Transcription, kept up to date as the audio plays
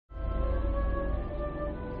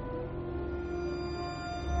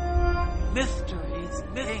Mysteries.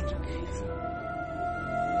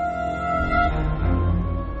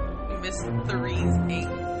 Mysteries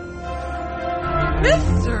Inc.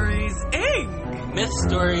 Mysteries Inc.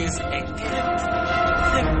 Mysteries Inc.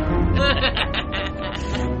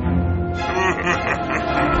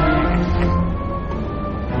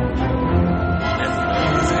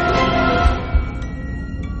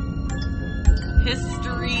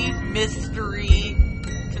 History, mystery,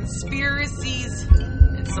 conspiracies,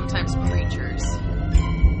 and sometimes preachers.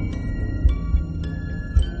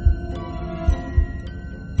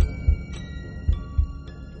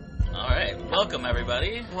 Welcome,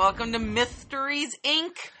 everybody. Welcome to Mysteries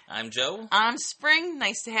Inc. I'm Joe. I'm Spring.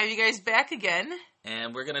 Nice to have you guys back again.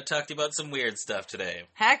 And we're going to talk to you about some weird stuff today.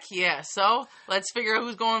 Heck yeah. So, let's figure out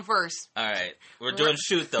who's going first. All right. We're doing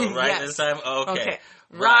shoot, though, right? Yes. This time? Okay.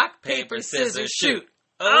 Rock, paper, scissors, shoot.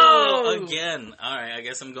 Oh, again. All right. I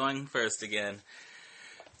guess I'm going first again.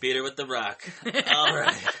 Beat her with the rock. All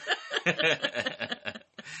right.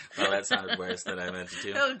 Well, that sounded worse than I meant it to.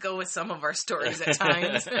 It'll go with some of our stories at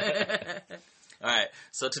times. All right,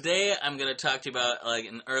 so today I'm going to talk to you about like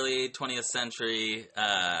an early 20th century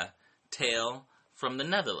tale from the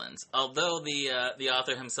Netherlands. Although the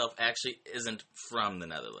author himself actually isn't from the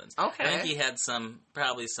Netherlands. Okay. I think he had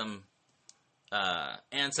probably some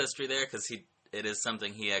ancestry there because it is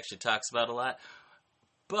something he actually talks about a lot,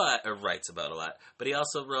 or writes about a lot. But he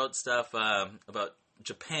also wrote stuff about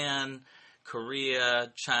Japan,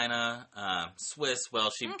 Korea, China, Swiss,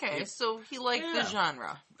 Welsh. Okay, so he liked the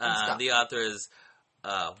genre and stuff. The author is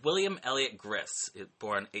William Elliot Griss,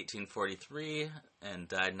 born 1843 and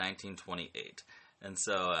died 1928. And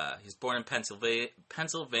so he's born in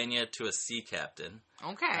Pennsylvania to a sea captain.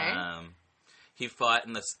 Okay. He fought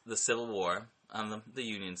in the Civil War on the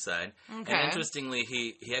Union side. Okay. And interestingly,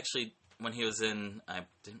 he actually, when he was in, I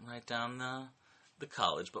didn't write down the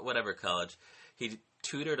college, but whatever college, he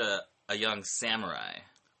tutored a young samurai.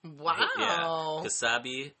 Wow.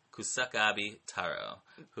 Kusakabe Taro,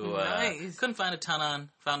 who nice. Couldn't find a ton on,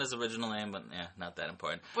 found his original name, but not that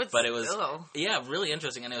important. But it was, still. Really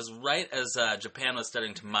interesting, and it was right as Japan was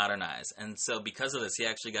starting to modernize, and so because of this, he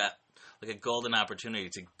actually got like a golden opportunity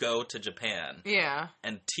to go to Japan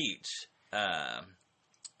and teach,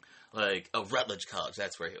 Rutledge College,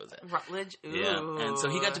 that's where he was at. Rutledge? Ooh. Yeah, and so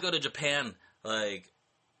he got to go to Japan,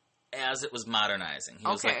 as it was modernizing. He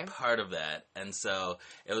was part of that. And so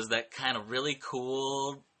it was that kind of really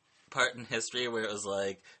cool part in history where it was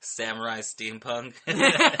like samurai steampunk. You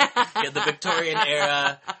had the Victorian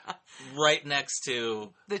era right next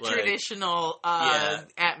to the traditional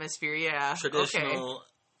atmosphere, Traditional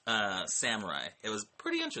samurai. It was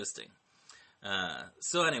pretty interesting.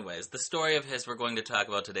 So anyways, the story of his we're going to talk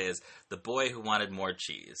about today is The Boy Who Wanted More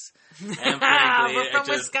Cheese. And frankly, we're from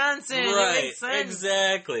Wisconsin. Right,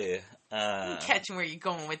 exactly. I'm catching where you're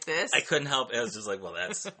going with this. I couldn't help it. I was just like, well,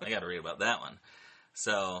 I got to read about that one.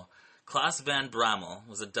 So, Klaas van Brammel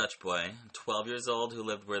was a Dutch boy, 12 years old, who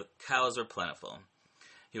lived where cows were plentiful.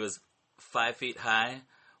 He was 5 feet high,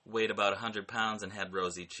 weighed about 100 pounds, and had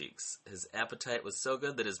rosy cheeks. His appetite was so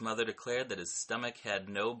good that his mother declared that his stomach had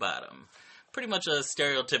no bottom. Pretty much a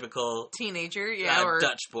stereotypical teenager, or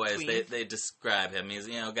Dutch boys. They describe him. He's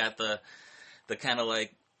got the kind of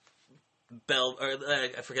like bell, or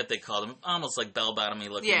I forget they called him, almost like bell bottomy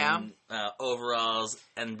looking overalls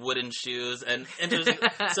and wooden shoes and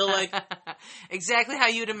so like exactly how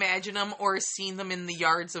you'd imagine them or seen them in the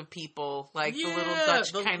yards of people, like the little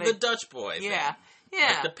Dutch kind of the Dutch boy. Yeah, thing.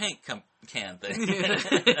 Like the paint can thing.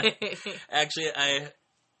 Actually,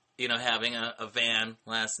 having a Van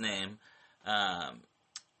last name.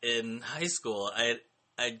 In high school,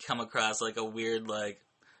 I'd come across like a weird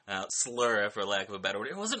slur, for lack of a better word.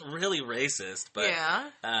 It wasn't really racist, but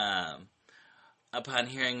upon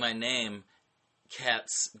hearing my name,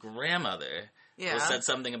 Kat's grandmother said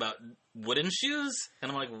something about wooden shoes,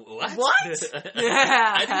 and I'm like, what? What?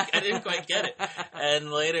 I didn't quite get it.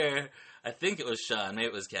 And later, I think it was Sean, maybe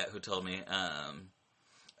it was Kat, who told me,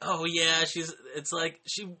 it's like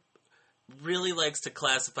she really likes to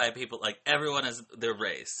classify people like everyone as their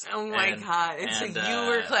race. Oh my god! It's like you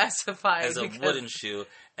were classified as a wooden shoe,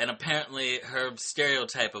 and apparently her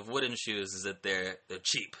stereotype of wooden shoes is that they're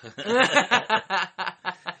cheap.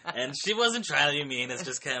 And she wasn't trying to be mean. It's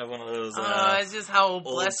just kind of one of those. It's just how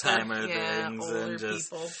old timer things, older and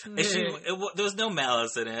just people. There was no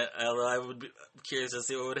malice in it. Although I would be curious to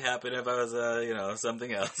see what would happen if I was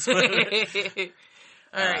something else.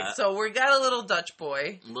 All right, so we got a little Dutch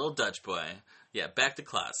boy. Yeah, back to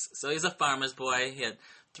Klaas. So he's a farmer's boy. He had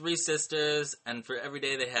 3 sisters, and for every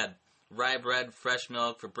day they had rye bread, fresh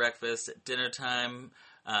milk for breakfast. At dinner time,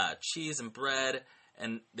 cheese and bread,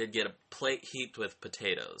 and they'd get a plate heaped with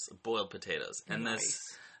potatoes, boiled potatoes. And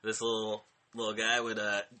this little guy would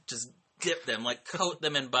just dip them, like coat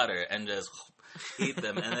them in butter and just eat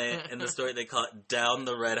them. And in the story they call it down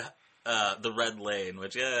the red lane,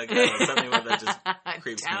 which something about that just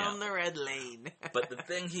creeps me out. Down the red lane. But the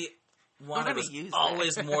thing he wanted was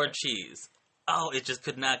always more cheese. Oh, it just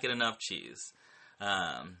could not get enough cheese.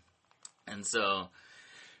 And so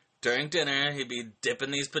during dinner, he'd be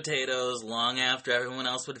dipping these potatoes long after everyone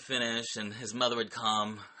else would finish, and his mother would call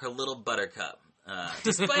him her little buttercup.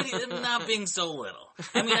 Despite him not being so little.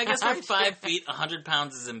 I mean, I guess for 5 feet, 100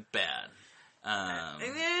 pounds isn't bad.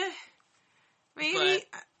 Maybe.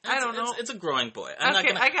 I don't know. It's a growing boy. I'm not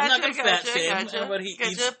gonna fat shame him, but he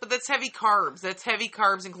eats. But that's heavy carbs. That's heavy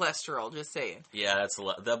carbs and cholesterol. Just saying. Yeah, that's a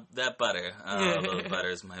lot. That butter. The butter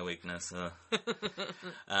is my weakness.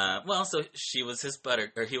 Well, so he was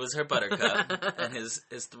her buttercup, and his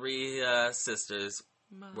 3 sisters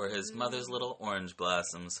were his mother's little orange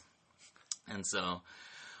blossoms. And so,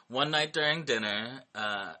 one night during dinner,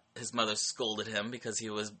 his mother scolded him because he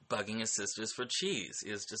was bugging his sisters for cheese.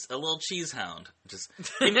 He was just a little cheese hound. Just,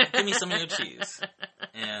 give me some of your cheese.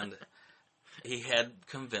 And he had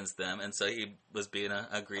convinced them, and so he was being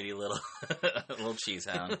a greedy little cheese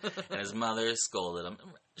hound. And his mother scolded him.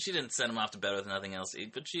 She didn't send him off to bed with nothing else to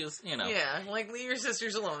eat, but she was, Yeah, like, leave your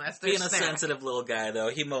sisters alone. That's their being snack. a sensitive little guy, though,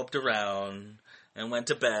 he moped around and went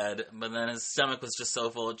to bed, but then his stomach was just so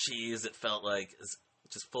full of cheese, it felt like it's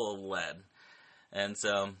just full of lead. And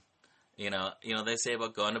so, they say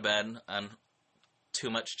about going to bed on too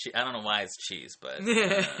much cheese. I don't know why it's cheese, but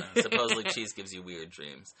supposedly cheese gives you weird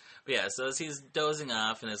dreams. But yeah, so as he's dozing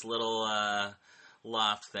off in his little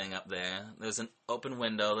loft thing up there, there's an open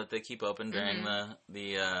window that they keep open during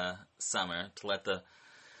the summer to let the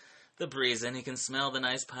breeze in. He can smell the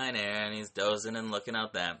nice pine air, and he's dozing and looking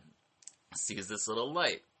out that. Sees this little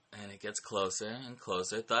light, and it gets closer and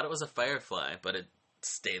closer. Thought it was a firefly, but it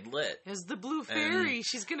stayed lit. It's the blue fairy. And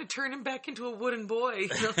she's going to turn him back into a wooden boy.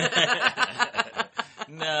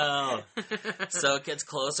 No. So it gets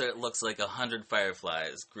closer. It looks like 100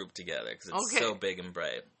 fireflies grouped together because it's so big and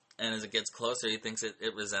bright. And as it gets closer, he thinks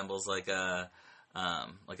it resembles like a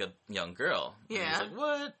young girl. Yeah. And he's like,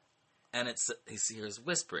 what? And he hears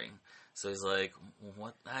whispering. So he's like,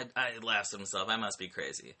 what? I laughs at himself. I must be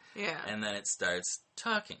crazy. Yeah. And then it starts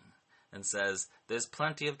talking and says, there's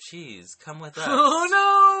plenty of cheese. Come with us.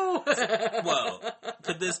 Oh, no! Whoa.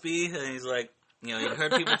 Could this be? And he's like, you've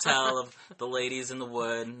heard people tell of the ladies in the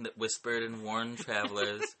wood that whispered and warned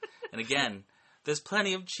travelers. And again, there's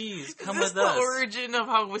plenty of cheese. Come with us. Is this the origin of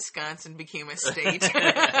how Wisconsin became a state?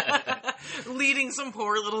 Leading some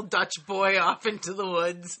poor little Dutch boy off into the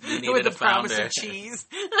woods with the promise of cheese.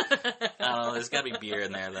 Oh, there's got to be beer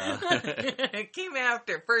in there, though. It came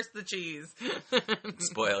after. First the cheese.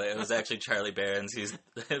 Spoil it. It was actually Charlie Barron's. He's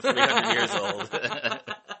 300 years old.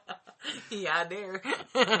 Yeah, dare.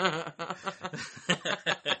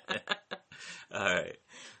 All right.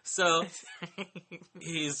 So,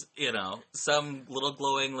 he's, some little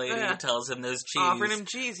glowing lady tells him there's cheese. Offering him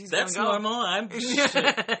cheese. He's That's gonna go. normal.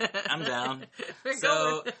 I'm down.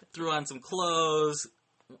 So, threw on some clothes,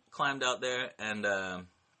 climbed out there, and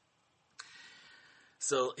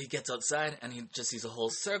so he gets outside, and he just sees a whole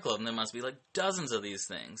circle, and there must be like dozens of these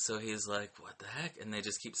things. So he's like, what the heck? And they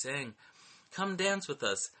just keep saying, come dance with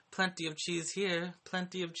us. Plenty of cheese here.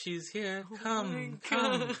 Plenty of cheese here. Come.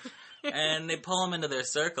 And they pull him into their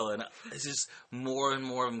circle, and it's just more and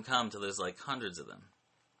more of them come till there's like hundreds of them.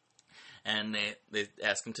 And they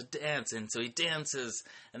ask him to dance, and so he dances,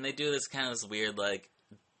 and they do this kind of this weird like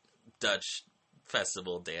Dutch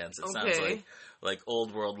festival dance. It sounds like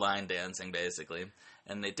old world line dancing, basically.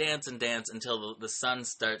 And they dance and dance until the sun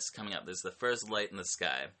starts coming up. There's the first light in the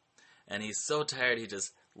sky, and he's so tired he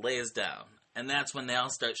just lays down. And that's when they all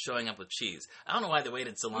start showing up with cheese. I don't know why they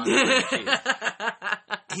waited so long to bring the cheese.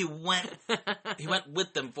 He went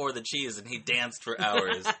with them for the cheese, and he danced for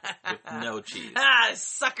hours with no cheese. Ah,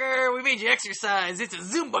 sucker! We made you exercise. It's a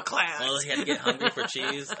Zumba class. Well, he had to get hungry for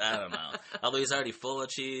cheese? I don't know. Although he's already full of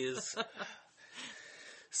cheese.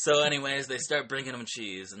 So anyways, they start bringing him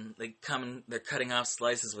cheese, and they're cutting off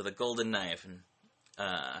slices with a golden knife, and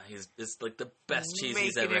it's like the best cheese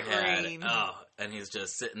he's ever had. Rain. Oh, and he's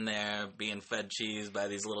just sitting there being fed cheese by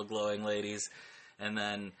these little glowing ladies. And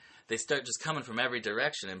then they start just coming from every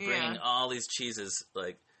direction and bringing all these cheeses.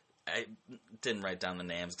 Like, I didn't write down the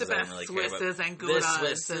names because I didn't really care. Swisses and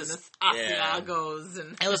Goudas and the Asiagos.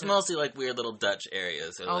 And it was mostly like weird little Dutch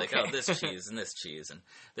areas. They're like, oh, this cheese and this cheese. And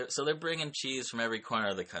so they're bringing cheese from every corner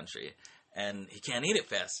of the country. and he can't eat it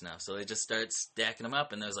fast enough. So they just start stacking them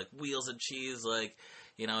up, and there's like wheels of cheese, like,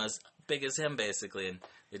 you know, as big as him basically, and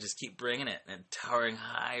they just keep bringing it and towering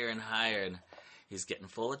higher and higher, and he's getting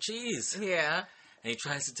full of cheese. Yeah. And he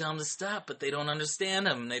tries to tell them to stop, but they don't understand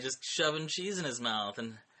him. They just shoving cheese in his mouth,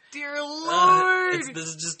 and dear Lord, this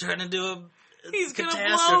is just turned into a he's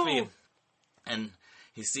catastrophe. Gonna blow. And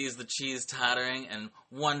he sees the cheese tottering, and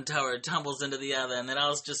one tower tumbles into the other, and then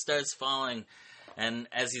else just starts falling. And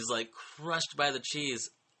as he's like crushed by the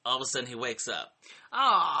cheese, all of a sudden he wakes up.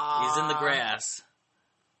 Aww. He's in the grass,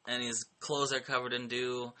 and his clothes are covered in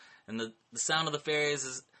dew, and the sound of the fairies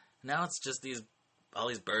is now it's just all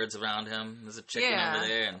these birds around him. There's a chicken over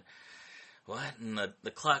there, and what? And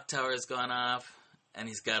the clock tower has gone off, and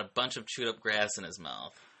he's got a bunch of chewed up grass in his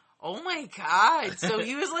mouth. Oh my God! So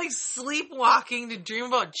he was like sleepwalking to dream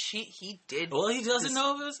about cheese. He did. Well, he doesn't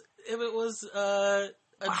know if it was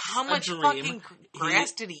how much dream. Fucking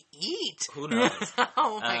grass did he eat? Who knows?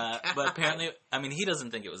 Oh my God! But apparently, I mean, he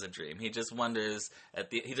doesn't think it was a dream. He just wonders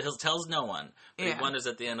he tells no one, but he wonders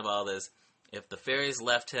at the end of all this if the fairies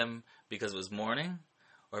left him because it was morning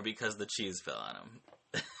or because the cheese fell on him.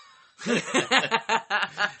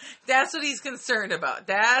 That's what he's concerned about.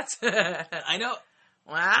 That's I know.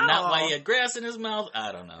 Wow. Not why he had grass in his mouth.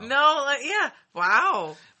 I don't know. No, yeah.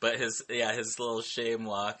 Wow. But his little shame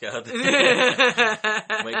walk out there.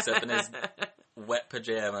 Wakes up in his wet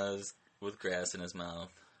pajamas with grass in his mouth.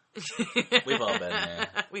 We've all been there.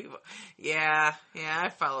 Yeah. I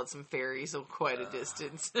followed some fairies of quite a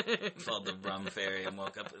distance. Followed the rum fairy and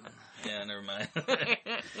woke up and... Yeah, never mind.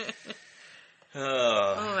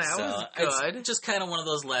 That was good. It's just kind of one of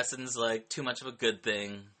those lessons, like, too much of a good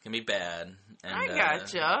thing can be bad. And, I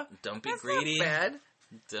gotcha. Don't be That's greedy. Not bad.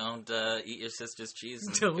 Don't eat your sister's cheese.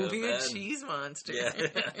 And don't go be to bed. a cheese monster. Yeah.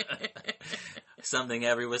 Something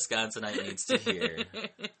every Wisconsinite needs to hear.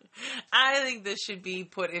 I think this should be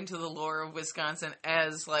put into the lore of Wisconsin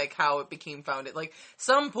as, like, how it became founded. Like,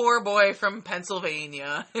 some poor boy from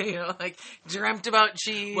Pennsylvania, like, dreamt about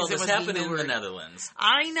cheese. Well, this happened in the Netherlands.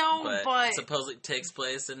 I know, but... supposedly takes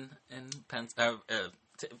place in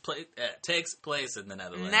takes place in the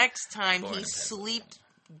Netherlands. Next time he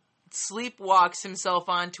sleepwalks himself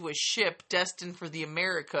onto a ship destined for the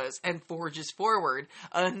Americas and forges forward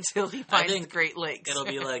until he finds the Great Lakes. It'll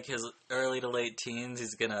be like his early to late teens.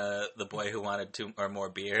 He's the boy who wanted 2 or more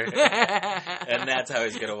beer. And that's how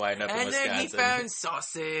he's gonna wind up in Wisconsin. And then he found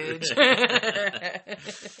sausage.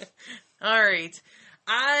 All right.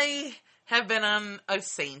 I have been on a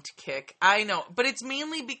saint kick. I know. But it's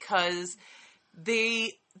mainly because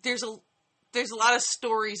there's a lot of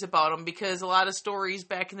stories about them, because a lot of stories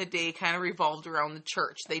back in the day kind of revolved around the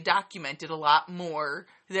church. They documented a lot more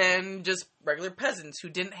than just regular peasants who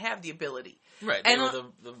didn't have the ability. Right. They were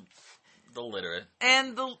the literate.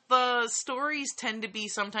 And the stories tend to be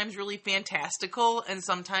sometimes really fantastical and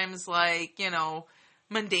sometimes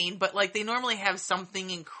mundane, but they normally have something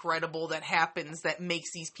incredible that happens that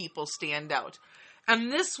makes these people stand out. And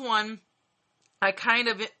this one, I kind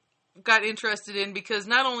of got interested in because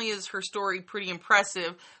not only is her story pretty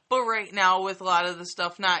impressive, but right now with a lot of the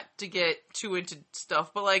stuff, not to get too into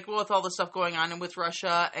stuff, but with all the stuff going on with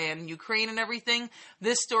Russia and Ukraine and everything,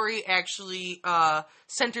 this story actually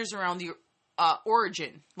centers around the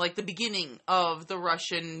origin, the beginning of the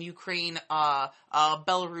Russian, Ukraine,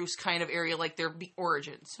 Belarus kind of area, their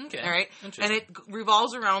origins. Okay. All right. And it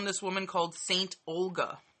revolves around this woman called Saint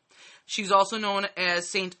Olga. She's also known as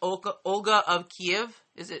Saint Olga of Kiev.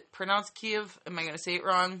 Is it pronounced Kiev? Am I going to say it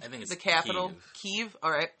wrong? I think it's the capital. Kiev.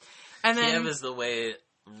 All right. And Kiev is the way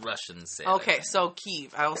Russians say it. Okay, so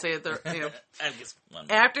Kiev. I will say it. I guess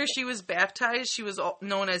after she was baptized, she was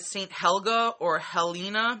known as Saint Helga or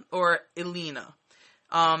Helena or Elena.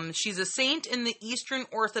 She's a saint in the Eastern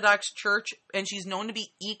Orthodox Church, and she's known to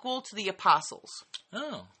be equal to the apostles.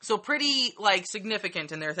 Oh. So pretty,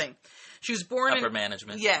 significant in their thing. She was born upper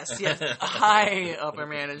management. Yes. High upper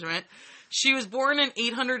management. She was born in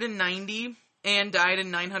 890 and died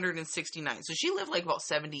in 969. So she lived about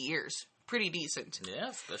 70 years. Pretty decent.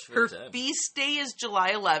 Yeah, especially her time. Feast day is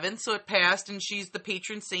July 11th, so it passed, and she's the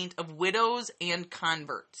patron saint of widows and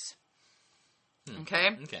converts.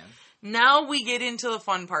 Okay? Okay. Now we get into the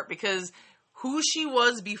fun part, because who she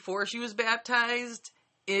was before she was baptized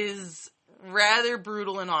is rather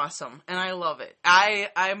brutal and awesome, and I love it.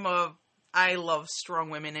 I love strong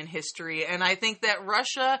women in history, and I think that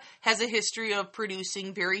Russia has a history of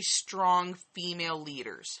producing very strong female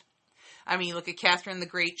leaders. I mean, look at Catherine the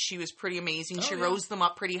Great. She was pretty amazing. She rose them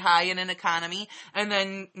up pretty high in an economy. And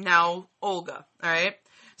then now Olga, all right?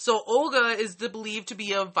 So Olga is believed to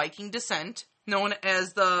be of Viking descent, known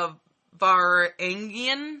as the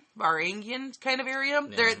Varangian kind of area.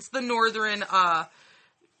 Yeah. There, it's the northern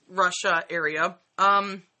Russia area.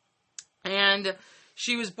 And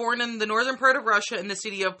she was born in the northern part of Russia in the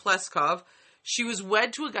city of Pleskov. She was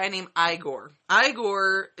wed to a guy named Igor.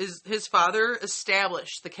 Igor, his father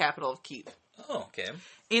established the capital of Kyiv. Oh, okay.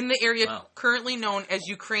 In the area currently known as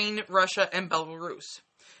Ukraine, Russia, and Belarus.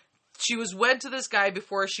 She was wed to this guy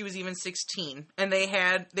before she was even 16. And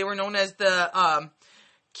they were known as the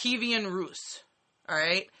Kievian Rus.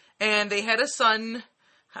 Alright? And they had a son,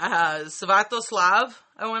 Svatoslav,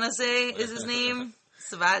 I want to say is his name.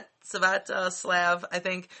 Svatoslav, I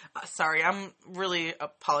think. Sorry, I'm really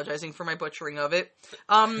apologizing for my butchering of it.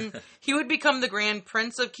 He would become the Grand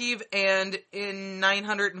Prince of Kyiv and in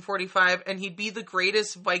 945, and he'd be the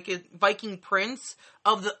greatest Viking prince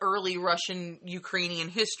of the early Russian-Ukrainian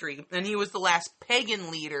history. And he was the last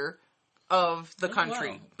pagan leader of the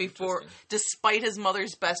country before, despite his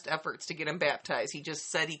mother's best efforts to get him baptized. He just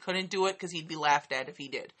said he couldn't do it because he'd be laughed at if he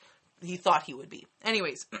did. He thought he would be.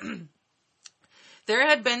 Anyways, there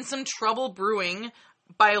had been some trouble brewing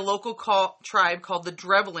by a local tribe called the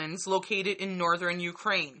Drevlins located in northern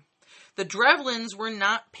Ukraine. The Drevlins were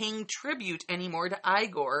not paying tribute anymore to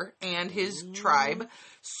Igor and his tribe,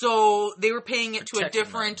 so they were paying it to a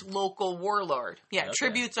different local warlord. Yeah, okay.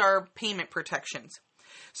 Tributes are payment protections.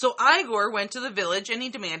 So Igor went to the village and he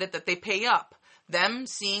demanded that they pay up. Them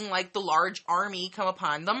seeing like the large army come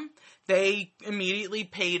upon them, they immediately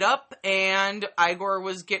paid up, and Igor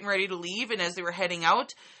was getting ready to leave, and as they were heading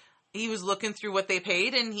out, he was looking through what they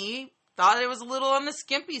paid, and he thought it was a little on the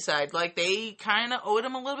skimpy side, like they kind of owed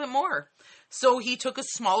him a little bit more. So he took a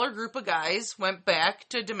smaller group of guys, went back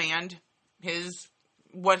to demand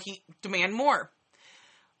more.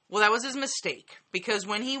 Well, that was his mistake, because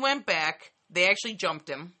when he went back, they actually jumped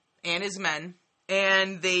him and his men,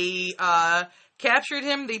 and they captured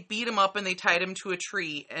him, they beat him up, and they tied him to a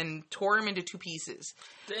tree and tore him into two pieces.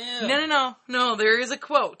 Damn. No, there is a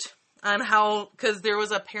quote on how, because there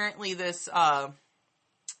was apparently this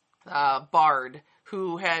bard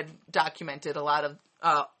who had documented a lot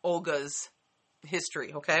of Olga's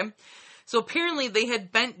history, okay? So apparently they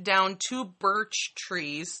had bent down two birch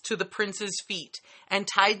trees to the prince's feet and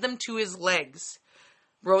tied them to his legs,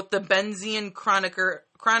 wrote the Benzian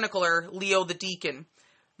chronicler Leo the Deacon.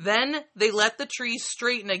 Then they let the trees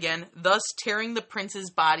straighten again, thus tearing the prince's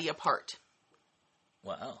body apart.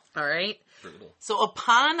 Wow. All right? Brutal. So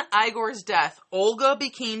upon Igor's death, Olga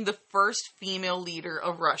became the first female leader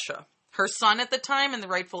of Russia. Her son at the time and the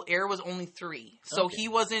rightful heir was only 3. So he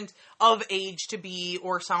wasn't of age to be,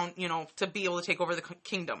 to be able to take over the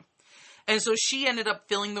kingdom. And so she ended up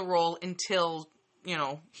filling the role until,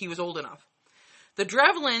 he was old enough. The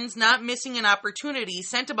Drevlins, not missing an opportunity,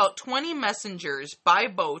 sent about 20 messengers by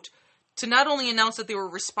boat to not only announce that they were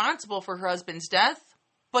responsible for her husband's death,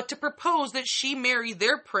 but to propose that she marry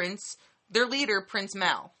their leader, Prince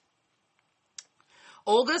Mal.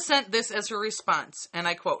 Olga sent this as her response, and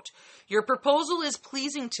I quote, "Your proposal is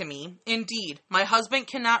pleasing to me. Indeed, my husband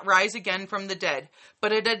cannot rise again from the dead,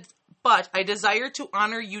 but I desire to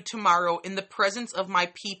honor you tomorrow in the presence of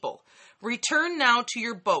my people. Return now to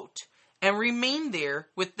your boat, and remain there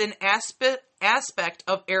with an aspect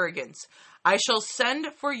of arrogance. I shall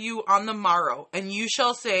send for you on the morrow, and you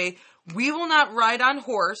shall say, 'We will not ride on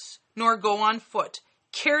horse, nor go on foot.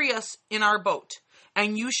 Carry us in our boat,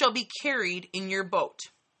 and you shall be carried in your boat.'"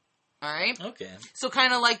 All right? Okay. So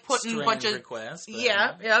kind of like putting a bunch of... request.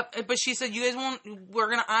 Yeah. But she said, you guys we're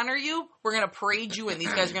going to honor you. We're going to parade you in.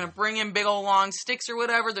 These guys are going to bring in big old long sticks or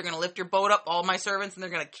whatever. They're going to lift your boat up, all my servants, and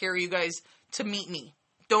they're going to carry you guys to meet me.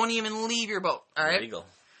 Don't even leave your boat, all right? Legal.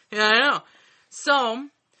 Yeah, I know. So,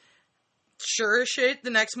 sure as shit, the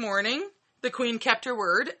next morning, the queen kept her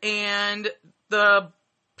word, and the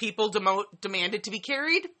people demanded to be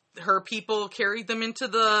carried. Her people carried them into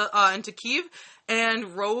Kyiv,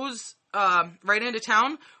 and rose right into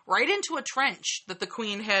town, right into a trench that the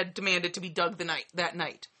queen had demanded to be dug that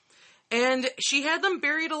night. And she had them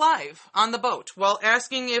buried alive on the boat, while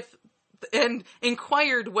asking and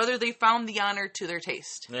inquired whether they found the honor to their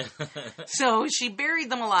taste. So she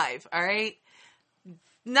buried them alive, all right?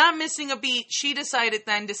 Not missing a beat, she decided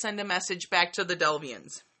then to send a message back to the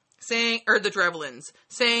Drevlins, saying,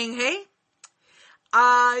 "Hey,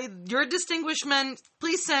 your distinguished men,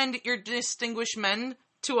 please send your distinguished men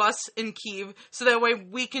to us in Kyiv, so that way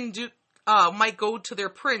we can might go to their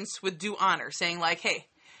prince with due honor," saying like, "Hey,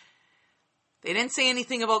 they didn't say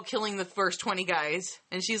anything about killing the first 20 guys."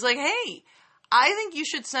 And she's like, "Hey, I think you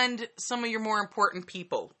should send some of your more important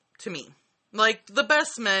people to me. Like the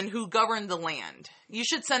best men who govern the land. You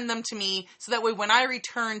should send them to me so that way when I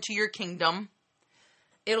return to your kingdom,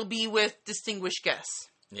 It'll be with distinguished guests.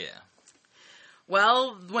 Yeah.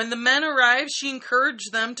 Well, when the men arrived, she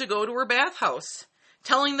encouraged them to go to her bathhouse,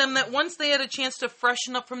 telling them that once they had a chance to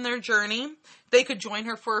freshen up from their journey, they could join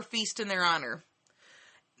her for a feast in their honor.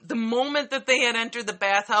 The moment that they had entered the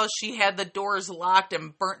bathhouse, she had the doors locked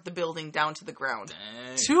and burnt the building down to the ground.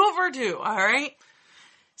 Dang. 2 over 2, all right?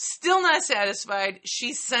 Still not satisfied,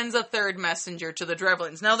 she sends a third messenger to the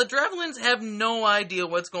Drevlins. Now, the Drevlins have no idea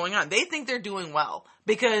what's going on. They think they're doing well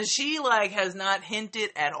because she, has not hinted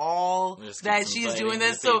at all that she's doing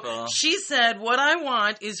this. So she said, what I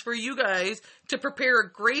want is for you guys to prepare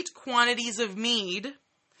great quantities of mead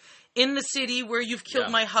in the city where you've killed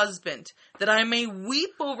my husband, that I may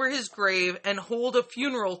weep over his grave and hold a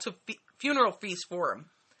funeral feast for him.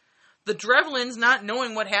 The Drevlins, not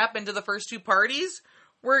knowing what happened to the first 2 parties,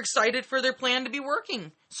 were excited for their plan to be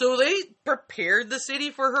working. So they prepared the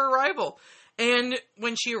city for her arrival. And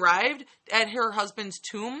when she arrived at her husband's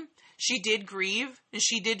tomb, she did grieve and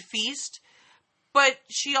she did feast, but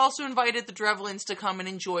she also invited the Drevlins to come and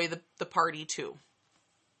enjoy the party too.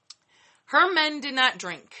 Her men did not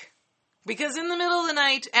drink. Because in the middle of the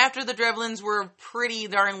night, after the Drevlins were pretty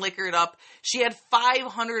darn liquored up, she had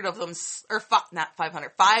 500 of them, not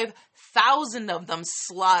 500, 5,000 of them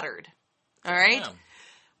slaughtered. All right? Yeah.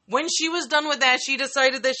 When she was done with that, she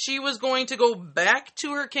decided that she was going to go back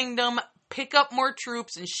to her kingdom, pick up more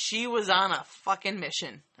troops, and she was on a fucking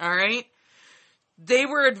mission. All right? They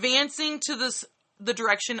were advancing to the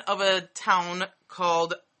direction of a town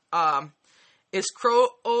called Iskros.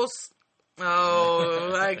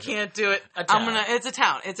 Oh, I can't do it. It's a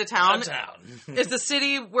town. It's a town. It's the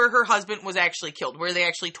city where her husband was actually killed, where they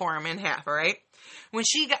actually tore him in half, all right? When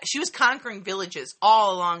she was conquering villages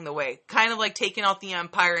all along the way, kind of like taking out the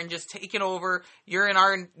empire and just taking over. You're in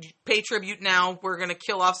our, pay tribute now. We're going to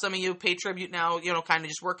kill off some of you, pay tribute now, kind of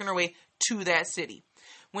just working her way to that city.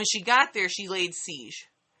 When she got there, she laid siege.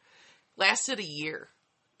 Lasted a year.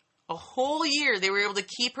 A whole year, they were able to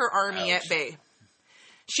keep her army at bay.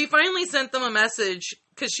 She finally sent them a message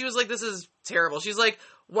because she was like, this is terrible. She's like,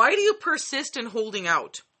 why do you persist in holding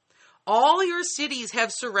out? All your cities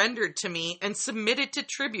have surrendered to me and submitted to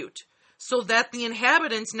tribute, so that the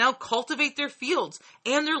inhabitants now cultivate their fields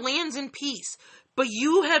and their lands in peace. But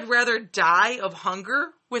you had rather die of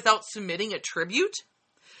hunger without submitting a tribute?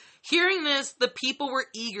 Hearing this, the people were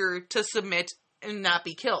eager to submit and not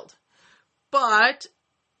be killed. But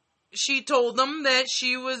she told them that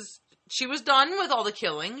she was done with all the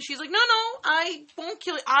killing. She's like, no, I won't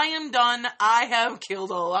kill you. I am done. I have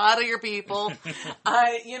killed a lot of your people.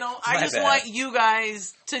 I just want you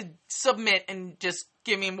guys to submit and just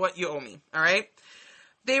give me what you owe me. All right?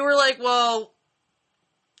 They were like, well,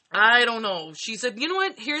 I don't know. She said, you know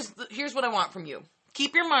what? Here's what I want from you.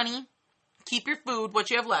 Keep your money. Keep your food, what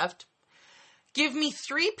you have left. Give me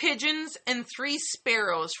 3 pigeons and 3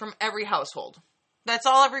 sparrows from every household. That's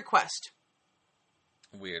all I request.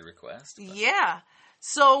 Weird request. But. Yeah.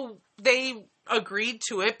 So they agreed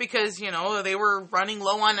to it because, they were running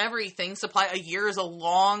low on everything. A year is a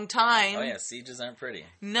long time. Oh, yeah. Sieges aren't pretty.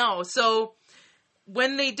 No. So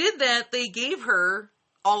when they did that, they gave her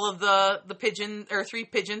all of the 3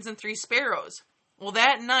 pigeons and 3 sparrows. Well,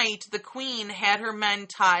 that night, the queen had her men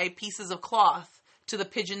tie pieces of cloth to the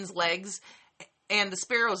pigeons' legs and the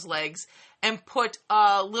sparrows' legs and put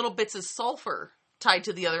little bits of sulfur tied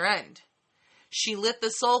to the other end. She lit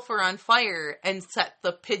the sulfur on fire and set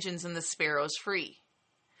the pigeons and the sparrows free.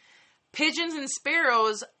 Pigeons and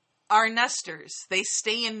sparrows are nesters. They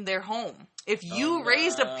stay in their home. If you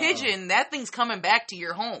raised a pigeon, that thing's coming back to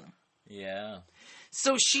your home. Yeah.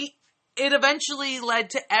 So it eventually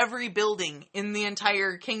led to every building in the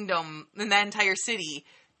entire kingdom, in that entire city,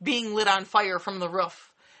 being lit on fire from the roof.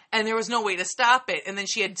 And there was no way to stop it. And then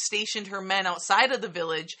she had stationed her men outside of the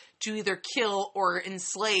village to either kill or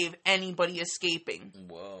enslave anybody escaping.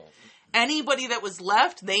 Whoa. Anybody that was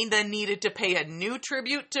left, they then needed to pay a new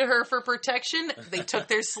tribute to her for protection. They took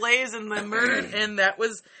their slaves and then murdered, and that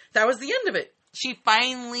was the end of it. She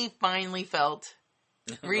finally felt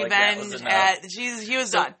revenge she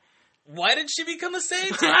was done. Why did she become a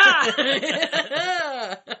saint?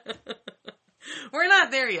 We're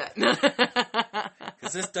not there yet.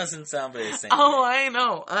 Because this doesn't sound very saintly. Oh, I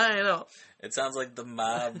know. It sounds like the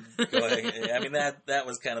mob going... I mean, that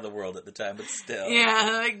was kind of the world at the time, but still.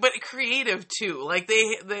 Yeah, but creative, too. I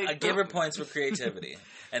give her points for creativity.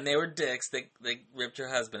 And they were dicks. They ripped her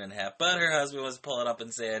husband in half. But her husband was pulling up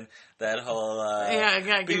and saying that whole...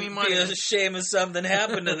 give me money. Be a shame if something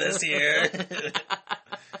happened to this here.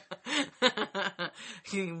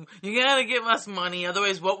 You gotta give us money,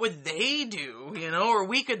 otherwise what would they do, or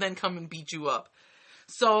we could then come and beat you up.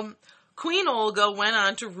 So, Queen Olga went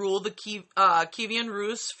on to rule the Kievan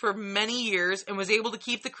Rus for many years and was able to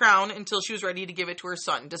keep the crown until she was ready to give it to her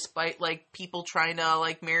son, despite, like, people trying to,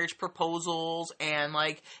 like, marriage proposals and,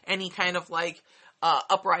 like, any kind of, like,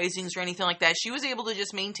 uprisings or anything like that. She was able to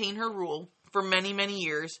just maintain her rule for many, many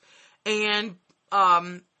years. And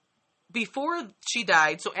before she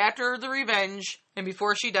died, so after the revenge and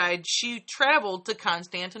before she died, she traveled to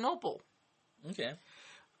Constantinople. Okay.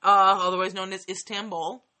 Otherwise known as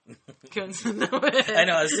Istanbul. I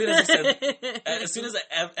know.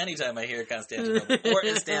 Anytime I hear Constantinople or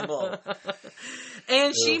Istanbul,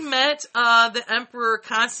 and she met the Emperor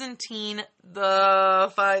Constantine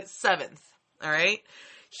the 7th. All right,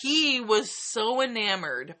 he was so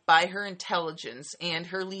enamored by her intelligence and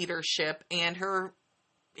her leadership and her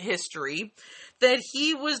history that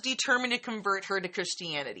he was determined to convert her to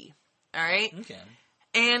Christianity. All right. Okay.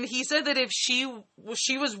 And he said that if she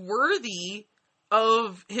was worthy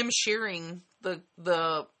of him sharing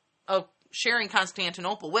sharing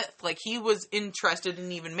Constantinople with, like, he was interested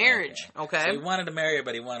in even marriage. Okay. So he wanted to marry her,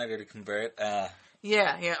 but he wanted her to convert.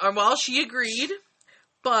 Yeah. Well, she agreed,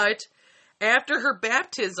 but after her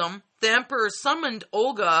baptism, the emperor summoned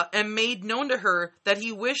Olga and made known to her that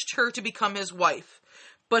he wished her to become his wife.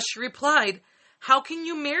 But she replied, "How can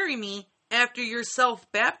you marry me after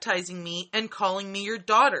yourself baptizing me and calling me your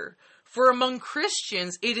daughter? For among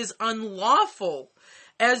Christians it is unlawful,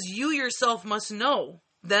 as you yourself must know."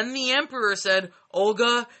 Then the emperor said,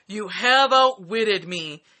 "Olga, you have outwitted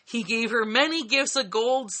me." He gave her many gifts of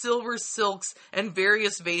gold, silver, silks, and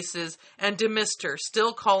various vases, and dismissed her,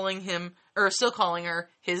 still calling her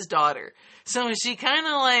his daughter. So she kind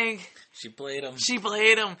of like... She played him.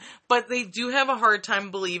 But they do have a hard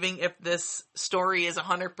time believing if this story is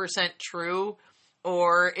 100% true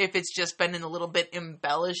or if it's just been a little bit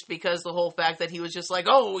embellished, because the whole fact that he was just like,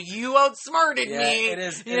 "Oh, you outsmarted me." It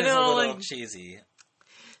is a little cheesy.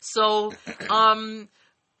 So,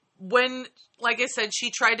 when, like I said,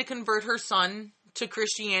 she tried to convert her son to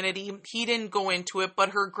Christianity, he didn't go into it, but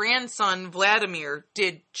her grandson, Vladimir,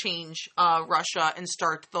 did change Russia and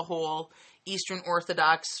start the whole Eastern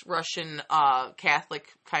Orthodox Russian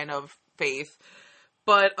Catholic kind of faith.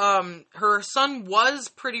 But her son was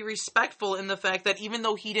pretty respectful in the fact that even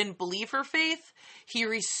though he didn't believe her faith, he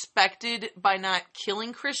respected by not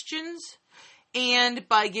killing Christians and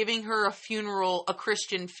by giving her a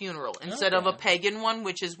Christian funeral, instead of a pagan one,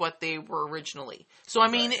 which is what they were originally. So, I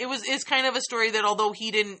mean, it's kind of a story that although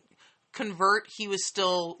he didn't convert, he was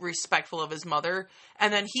still respectful of his mother.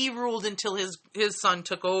 And then he ruled until his son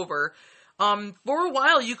took over. For a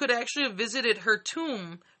while, you could actually have visited her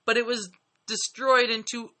tomb, but it was destroyed in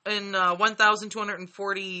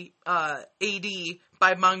 1240 AD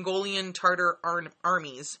by Mongolian Tartar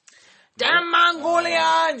armies. Damn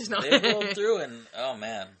Mongolians! No. They rolled through and, oh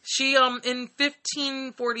man. She, in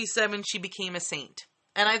 1547, she became a saint.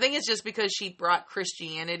 And I think it's just because she brought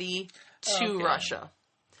Christianity to Russia.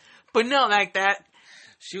 But no, like that.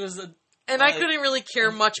 She was And I couldn't really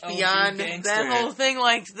care much beyond that whole thing.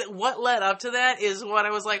 Like, what led up to that is what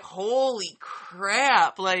I was like, holy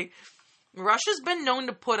crap. Like, Russia's been known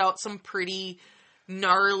to put out some pretty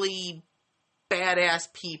gnarly,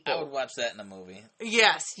 badass people. I would watch that in a movie.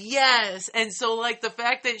 Yes. And so, like, the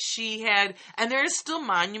fact that she had, and there's still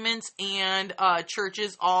monuments and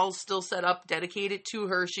churches all still set up dedicated to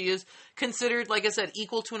her. She is considered, like I said,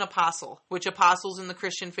 equal to an apostle, which apostles in the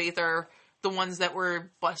Christian faith are the ones that were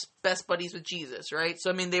best buddies with Jesus, right? So,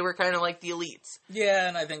 I mean, they were kind of like the elites. Yeah,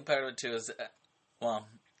 and I think part of it, too, is,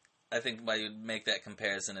 I think why you'd make that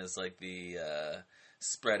comparison is, like, the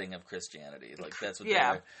spreading of Christianity. Like, that's what they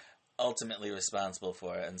were ultimately responsible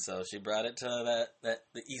for, and so she brought it to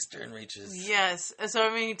the eastern reaches. Yes, so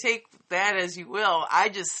I mean, take that as you will. I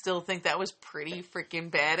just still think that was pretty freaking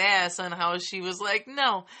badass on how she was like,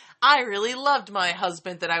 "No, I really loved my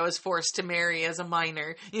husband that I was forced to marry as a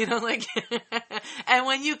minor," you know, like, and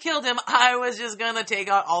when you killed him, I was just gonna take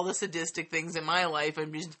out all the sadistic things in my life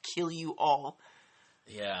and just kill you all.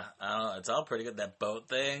 Yeah, I don't know. It's all pretty good. That boat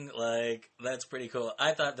thing, like, that's pretty cool.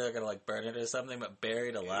 I thought they were going to, like, burn it or something, but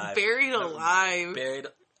buried alive.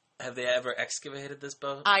 Have they ever excavated this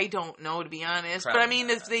boat? I don't know, to be honest. Probably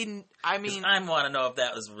but, I mean, not. I want to know if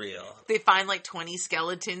that was real. They find, like, 20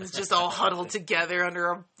 skeletons just all huddled together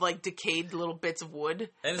under, like, decayed little bits of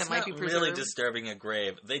wood. And it's not really disturbing a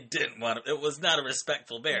grave. They didn't want to. It was not a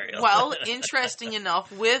respectful burial. Well, interesting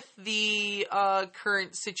enough, with the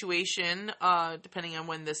current situation, depending on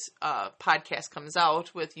when this podcast comes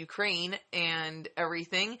out, with Ukraine and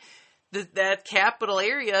everything, that capital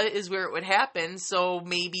area is where it would happen, so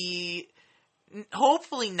maybe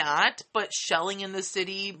hopefully not, but shelling in the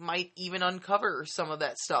city might even uncover some of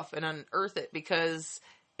that stuff and unearth it, because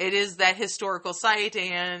it is that historical site,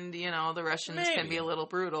 and, the Russians can be a little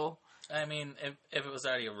brutal. I mean, if it was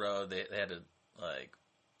already a road, they had to,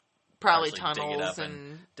 probably actually tunnels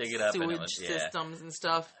and sewage systems and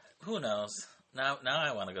stuff. Who knows? Now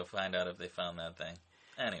I want to go find out if they found that thing.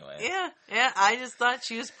 Anyway. Yeah, I just thought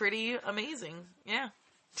she was pretty amazing. Yeah.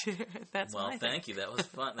 That's well, thank you. That was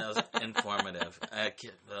fun. That was informative.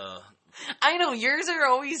 I know yours are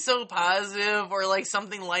always so positive or like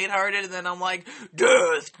something lighthearted, and then I'm like,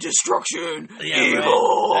 death, destruction,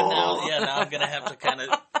 evil. Right. And now I'm gonna have to kind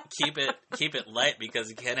of keep it light, because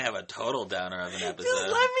you can't have a total downer of an episode. Just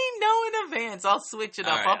let me know in advance. I'll switch it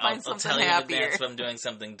up. Right, I'll find something happier. I'll tell you in advance if I'm doing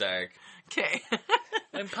something dark. Okay.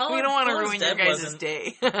 We don't want to ruin your guys'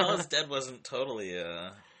 day. Paula's Dead wasn't totally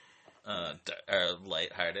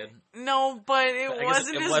lighthearted. No, but it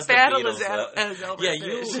wasn't as bad as Albert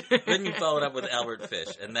Fish. Then you followed up with Albert Fish,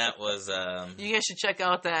 and that was... You guys should check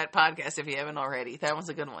out that podcast if you haven't already. That one's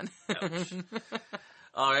a good one.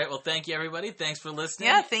 All right, well, thank you, everybody. Thanks for listening.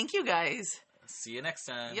 Yeah, thank you, guys. See you next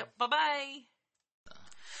time. Yep, bye-bye.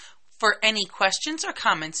 For any questions or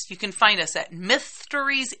comments, you can find us at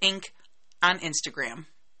Mysteries Inc. on Instagram.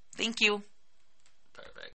 Thank you.